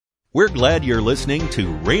We're glad you're listening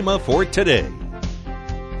to Rhema for Today.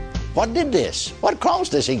 What did this? What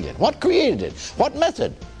caused this healing? What created it? What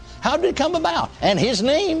method? How did it come about? And His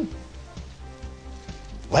name?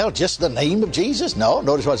 Well, just the name of Jesus? No,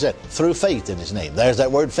 notice what it said. Through faith in His name. There's that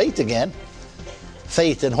word faith again.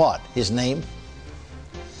 Faith in what? His name.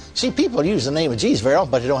 See, people use the name of Jesus very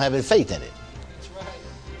often, but they don't have any faith in it. That's right.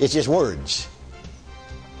 It's just words.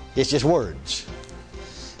 It's just words.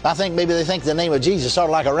 I think maybe they think the name of Jesus is sort of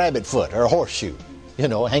like a rabbit foot or a horseshoe,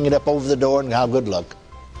 hanging up over the door and how good luck.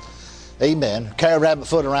 Amen. Carry a rabbit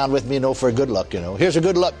foot around with me, for good luck, Here's a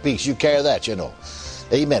good luck piece. You carry that,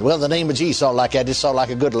 Amen. Well, the name of Jesus sort of like that. It's sort of like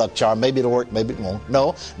a good luck charm. Maybe it'll work, maybe it won't.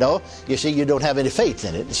 No. You see, you don't have any faith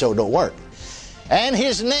in it, so it don't work. And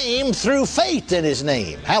His name, through faith in His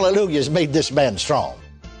name, hallelujah, has made this man strong.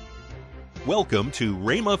 Welcome to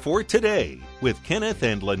Rhema for Today with Kenneth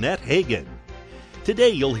and Lynette Hagin. Today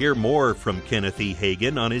you'll hear more from Kenneth E.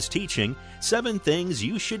 Hagin on his teaching, 7 Things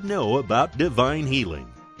You Should Know About Divine Healing.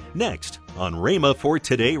 Next on Rhema for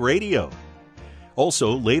Today Radio.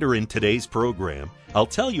 Also, later in today's program, I'll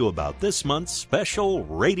tell you about this month's special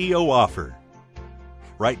radio offer.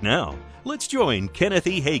 Right now, let's join Kenneth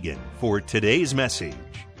E. Hagin for today's message.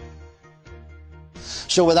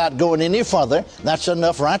 So without going any further, that's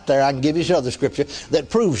enough right there. I can give you some other scripture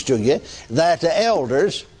that proves to you that the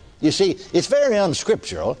elders, you see, it's very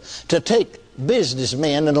unscriptural to take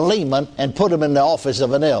businessmen and laymen and put them in the office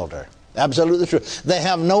of an elder. Absolutely true. They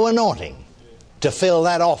have no anointing to fill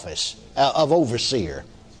that office of overseer.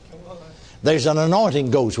 There's an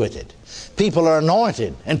anointing goes with it. People are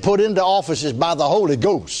anointed and put into offices by the Holy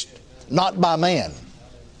Ghost, not by man.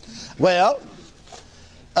 Well,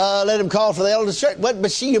 let him call for the elders church.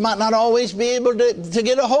 But see, you might not always be able to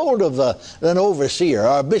get a hold of an overseer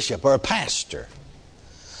or a bishop or a pastor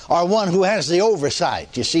or one who has the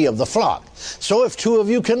oversight, you see, of the flock. So if 2 of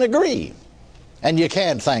you can agree, and you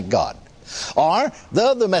can, thank God. Or the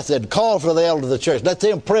other method, call for the elder of the church. Let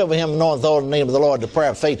them pray over him, anoint in the name of the Lord, the prayer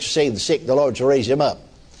of faith to save the sick, the Lord shall raise him up.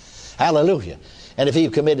 Hallelujah. And if he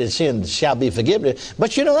committed sins, shall be forgiven.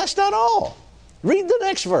 But that's not all. Read the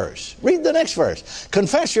next verse. Read the next verse.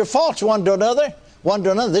 Confess your faults one to another.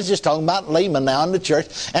 This is just talking about laymen now in the church.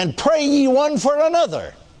 And pray ye one for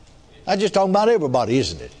another. That's just talking about everybody,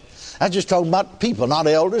 isn't it? That's just talking about people, not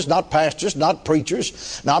elders, not pastors, not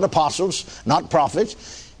preachers, not apostles, not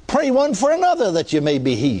prophets. Pray one for another that you may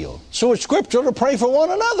be healed. So it's scriptural to pray for one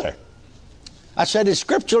another. I said it's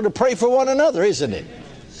scriptural to pray for one another, isn't it?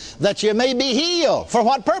 That you may be healed. For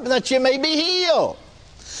what purpose? That you may be healed.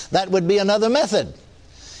 That would be another method.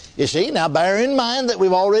 You see, now bear in mind that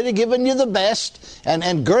we've already given you the best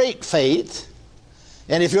and great faith.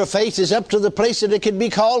 And if your faith is up to the place that it can be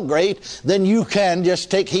called great, then you can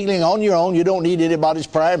just take healing on your own. You don't need anybody's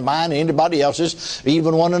prayer, mine, anybody else's,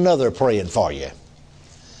 even one another praying for you.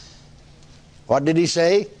 What did He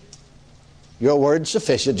say? Your word's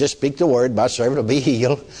sufficient. Just speak the word. My servant will be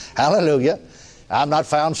healed. Hallelujah. I've not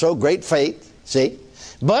found so great faith. See?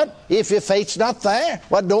 But if your faith's not there,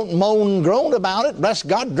 well, don't moan and groan about it. Bless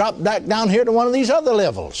God, drop back down here to one of these other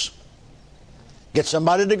levels. Get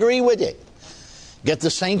somebody to agree with you. Get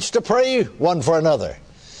the saints to pray one for another.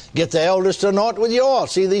 Get the elders to anoint with you oil.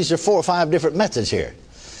 See, these are 4 or 5 different methods here.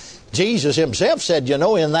 Jesus Himself said,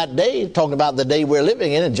 in that day, talking about the day we're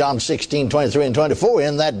living in John 16, 23 and 24,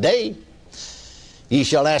 in that day, ye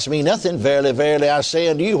shall ask me nothing. Verily, verily, I say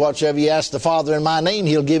unto you, whatsoever ye ask the Father in my name,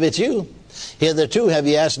 He'll give it you. Hitherto have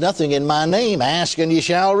ye asked nothing in my name. Ask and ye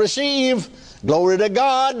shall receive. Glory to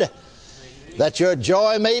God, that your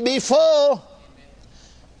joy may be full.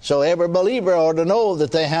 So every believer ought to know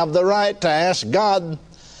that they have the right to ask God,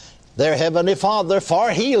 their Heavenly Father, for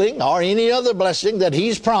healing or any other blessing that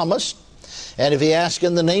He's promised. And if he asks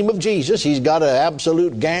in the name of Jesus, he's got an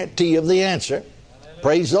absolute guarantee of the answer.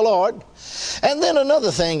 Praise the Lord. And then another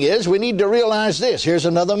thing is, we need to realize this. Here's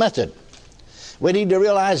another method. We need to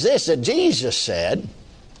realize this, that Jesus said,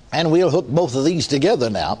 and we'll hook both of these together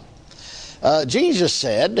now. Jesus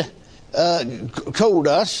said, told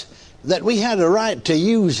us that we had a right to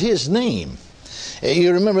use His name.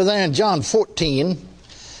 You remember there in John 14,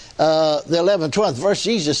 the 11th, 12th verse,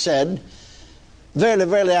 Jesus said, Verily,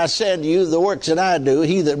 verily, I say unto you, the works that I do,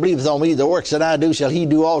 he that believeth on me, the works that I do shall he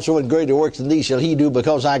do also, and greater works than these shall he do,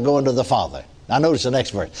 because I go unto the Father. Now notice the next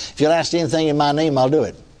verse. If you'll ask anything in my name, I'll do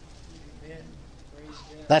it.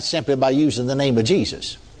 That's simply by using the name of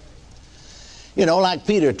Jesus. You know, like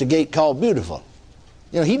Peter at the gate called Beautiful.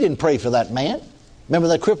 You know, he didn't pray for that man. Remember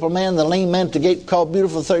that crippled man, the lame man at the gate called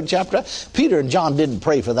Beautiful, 3rd chapter? Peter and John didn't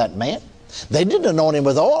pray for that man. They didn't anoint him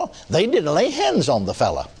with oil. They didn't lay hands on the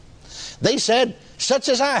fella. They said, such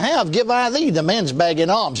as I have, give I thee. The men's begging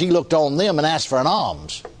alms. He looked on them and asked for an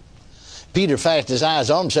alms. Peter fastened his eyes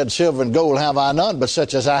on him and said, silver and gold have I none, but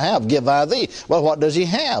such as I have, give I thee. Well, what does he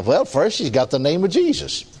have? Well, first he's got the name of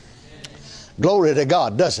Jesus. Glory to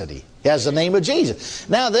God, doesn't he? He has the name of Jesus.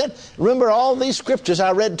 Now then, remember all these scriptures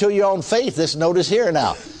I read to you on faith. This notice here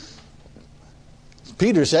now.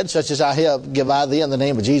 Peter said, such as I have, give I thee in the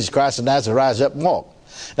name of Jesus Christ of Nazareth, rise up and walk.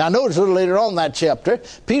 Now notice a little later on in that chapter,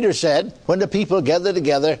 Peter said, when the people gathered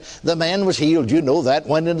together, the man was healed. You know that.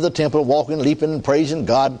 Went into the temple, walking, leaping, and praising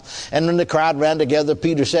God. And when the crowd ran together,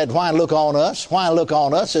 Peter said, why look on us? Why look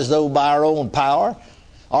on us as though by our own power,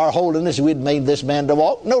 our holiness, we'd made this man to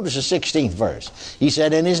walk? Notice the 16th verse. He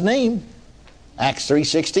said, in his name. Acts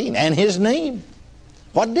 3:16. And his name.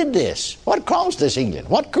 What did this? What caused this healing?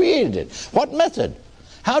 What created it? What method?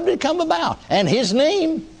 How did it come about? And his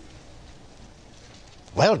name.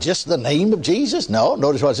 Well, just the name of Jesus? No,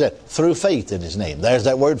 notice what it said. Through faith in his name. There's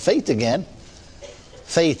that word faith again.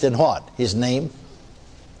 Faith in what? His name.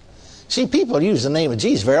 See, people use the name of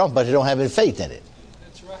Jesus very often, but they don't have any faith in it.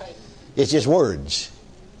 That's right. It's just words.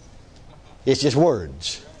 It's just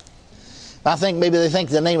words. I think maybe they think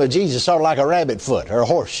the name of Jesus is sort of like a rabbit foot or a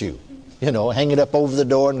horseshoe. You know, hang it up over the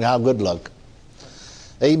door and have good luck.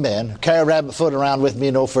 Amen. Carry a rabbit foot around with me,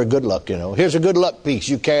 you know, for good luck, you know. Here's a good luck piece.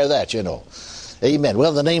 You carry that, you know. Amen.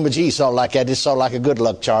 Well, the name of Jesus all like that. It's sort of like a good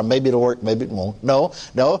luck charm. Maybe it'll work, maybe it won't. No.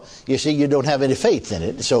 You see, you don't have any faith in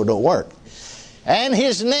it, so it don't work. And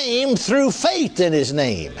his name, through faith in his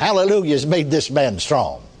name, hallelujah, has made this man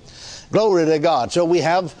strong. Glory to God. So we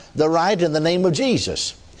have the right in the name of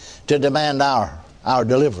Jesus to demand our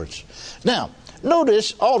deliverance. Now,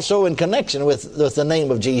 notice also in connection with the name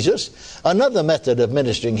of Jesus, another method of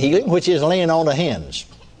ministering healing, which is laying on of hands.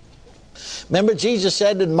 Remember, Jesus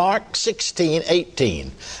said in Mark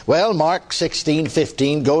 16:18. Well, Mark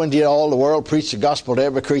 16:15, go into all the world, preach the gospel to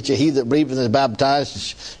every creature. He that believeth and is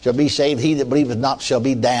baptized shall be saved. He that believeth not shall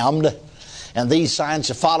be damned. And these signs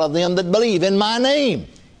shall follow them that believe in my name.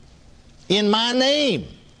 In my name.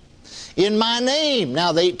 In my name.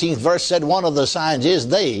 Now the 18th verse said one of the signs is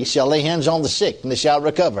they shall lay hands on the sick and they shall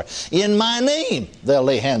recover. In my name they'll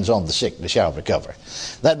lay hands on the sick and they shall recover.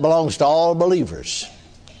 That belongs to all believers.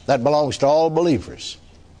 That belongs to all believers.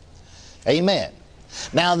 Amen.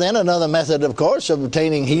 Now then, another method, of course, of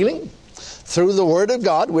obtaining healing through the Word of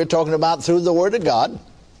God, we're talking about through the Word of God,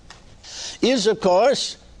 is, of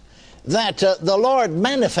course, that the Lord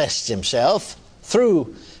manifests himself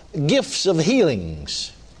through gifts of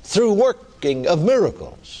healings, through working of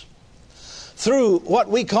miracles, through what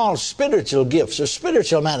we call spiritual gifts or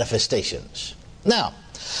spiritual manifestations. Now,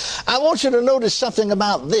 I want you to notice something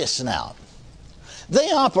about this now. They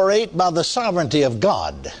operate by the sovereignty of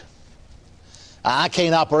God. I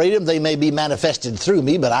can't operate them. They may be manifested through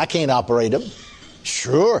me, but I can't operate them.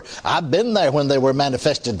 Sure, I've been there when they were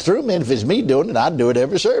manifested through me, and if it's me doing it, I'd do it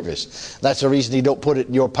every service. That's the reason he don't put it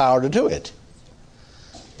in your power to do it.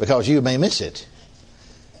 Because you may miss it.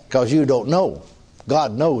 Because you don't know.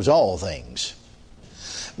 God knows all things.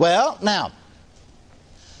 Well, now,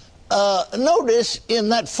 notice in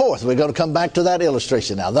that fourth, we're going to come back to that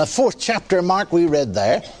illustration now. The 4th chapter of Mark we read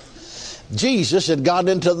there, Jesus had got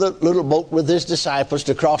into the little boat with his disciples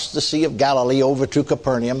to cross the Sea of Galilee over to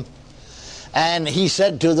Capernaum. And he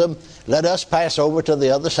said to them, let us pass over to the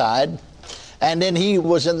other side. And then he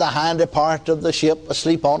was in the hinder part of the ship,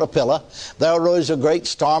 asleep on a pillow. There arose a great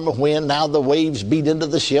storm of wind. Now the waves beat into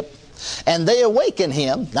the ship. And they awakened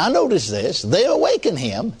him. Now notice this. They awakened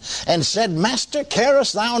him and said, Master,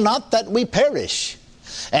 carest thou not that we perish?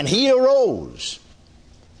 And he arose,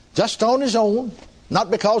 just on his own, not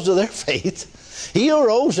because of their faith. He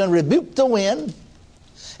arose and rebuked the wind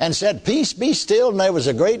and said, Peace, be still. And there was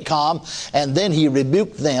a great calm. And then he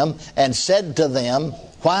rebuked them and said to them,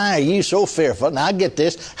 Why are ye so fearful? Now get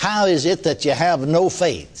this. How is it that you have no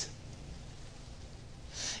faith?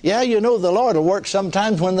 Yeah, you know the Lord will work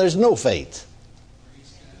sometimes when there's no faith.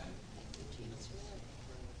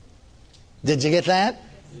 Did you get that?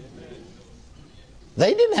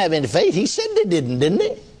 They didn't have any faith. He said they didn't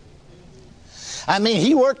he? I mean,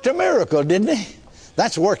 he worked a miracle, didn't he?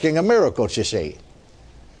 That's working a miracle, you see.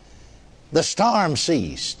 The storm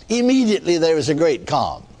ceased. Immediately there was a great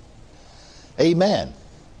calm. Amen.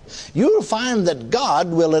 You'll find that God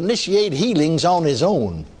will initiate healings on his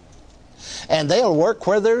own. And they'll work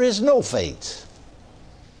where there is no faith.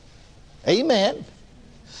 Amen.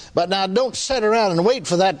 But now don't sit around and wait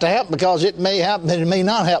for that to happen, because it may happen and it may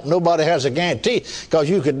not happen. Nobody has a guarantee, because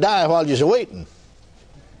you could die while you're waiting.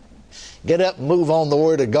 Get up and move on the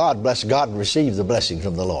Word of God. Bless God and receive the blessing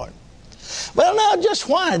from the Lord. Well, now, just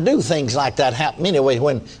why do things like that happen anyway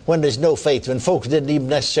when there's no faith, when folks didn't even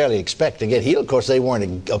necessarily expect to get healed? Of course, they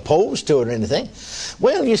weren't opposed to it or anything.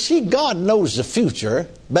 Well, you see, God knows the future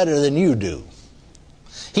better than you do.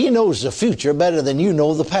 He knows the future better than you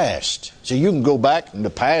know the past. So you can go back in the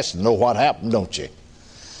past and know what happened, don't you?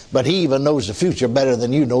 But He even knows the future better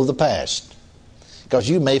than you know the past. Because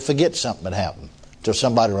you may forget something that happened till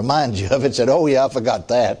somebody reminds you of it and said, oh yeah, I forgot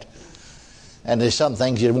that. And there's some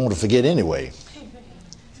things you want to forget anyway.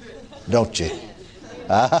 Don't you?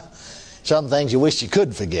 Some things you wish you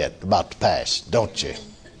could forget about the past, don't you?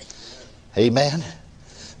 Amen?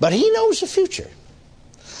 But He knows the future.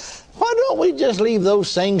 Why don't we just leave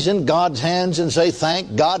those things in God's hands and say,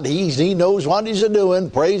 thank God He knows what He's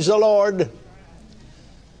doing. Praise the Lord.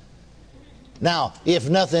 Now, if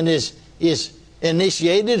nothing is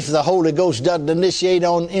initiated, if the Holy Ghost doesn't initiate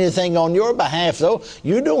on anything on your behalf, though,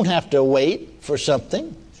 you don't have to wait for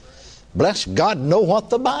something. Bless God, know what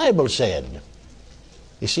the Bible said.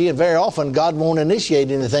 You see, and very often God won't initiate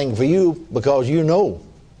anything for you because you know.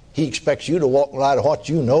 He expects you to walk in light of what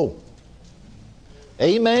you know.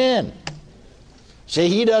 Amen. See,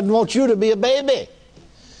 He doesn't want you to be a baby.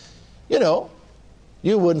 You know,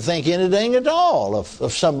 you wouldn't think anything at all of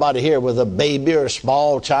somebody here with a baby or a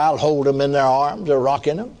small child, hold them in their arms or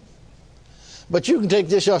rocking them. But you can take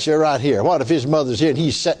this usher right here. What if his mother's here and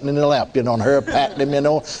he's sitting in the lap, on her, patting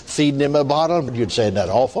him, feeding him a bottle? But you'd say, isn't that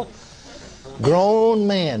awful? Grown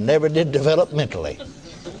man, never did develop mentally.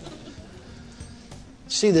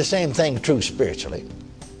 See, the same thing true spiritually.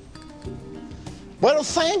 Well,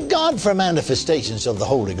 thank God for manifestations of the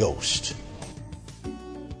Holy Ghost.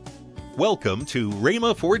 Welcome to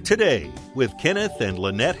Rhema for Today with Kenneth and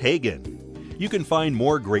Lynette Hagin. You can find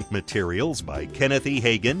more great materials by Kenneth E.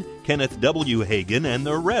 Hagin, Kenneth W. Hagin, and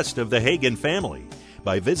the rest of the Hagin family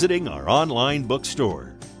by visiting our online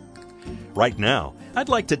bookstore. Right now, I'd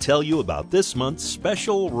like to tell you about this month's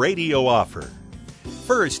special radio offer.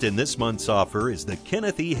 First in this month's offer is the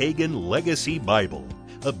Kenneth E. Hagin Legacy Bible,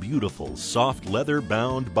 a beautiful soft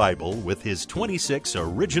leather-bound Bible with his 26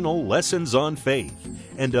 original lessons on faith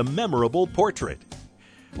and a memorable portrait.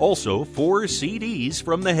 Also, 4 CDs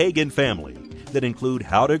from the Hagin family that include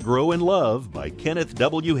How to Grow in Love by Kenneth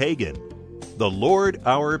W. Hagin, The Lord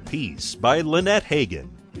Our Peace by Lynette Hagin,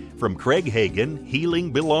 from Craig Hagin,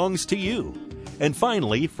 Healing Belongs to You, and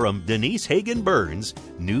finally from Denise Hagin Burns,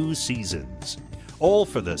 New Seasons, all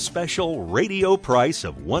for the special radio price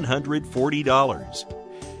of $140.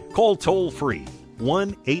 Call toll-free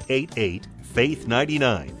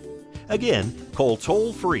 1-888-FAITH-99. Again, call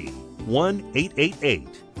toll-free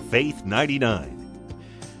 1-888-FAITH-99.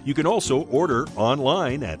 You can also order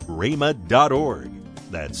online at rhema.org.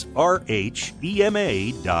 That's rhema.org.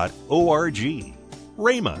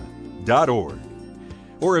 rhema.org.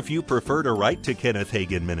 Or if you prefer to write to Kenneth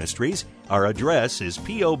Hagin Ministries, our address is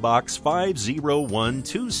P.O. Box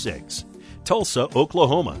 50126, Tulsa,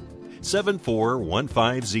 Oklahoma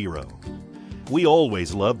 74150. We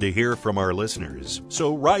always love to hear from our listeners,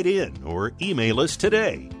 so write in or email us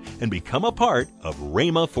today and become a part of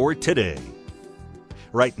Rhema for Today.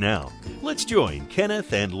 Right now, let's join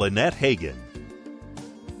Kenneth and Lynette Hagin.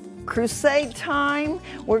 Crusade time.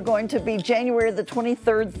 We're going to be January the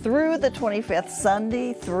 23rd through the 25th,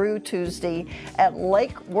 Sunday through Tuesday at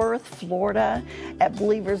Lake Worth, Florida, at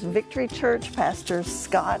Believers Victory Church, Pastors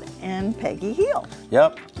Scott and Peggy Hill.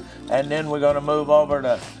 Yep. And then we're going to move over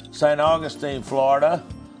to St. Augustine, Florida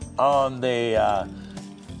on the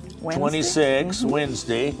 26th,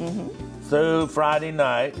 Wednesday, through Friday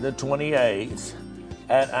night, the 28th,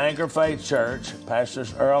 at Anchor Faith Church,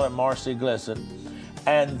 Pastors Earl and Marcy Glisson.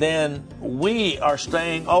 And then we are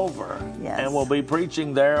staying over, and we'll be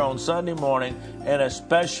preaching there on Sunday morning in a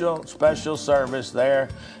special service there,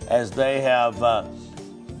 as they have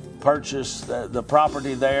purchased the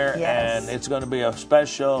property there, and it's going to be a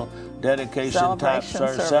special dedication type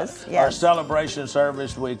service, or celebration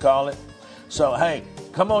service, we call it. So, hey,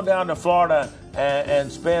 come on down to Florida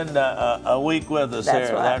and spend a week with us. That's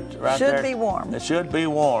here. Right. Should be warm. It should be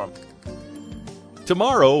warm.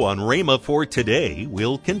 Tomorrow on Rhema for Today,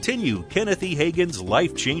 we'll continue Kenneth E. Hagin's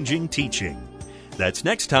life-changing teaching. That's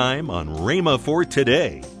next time on Rhema for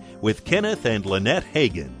Today with Kenneth and Lynette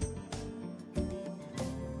Hagin.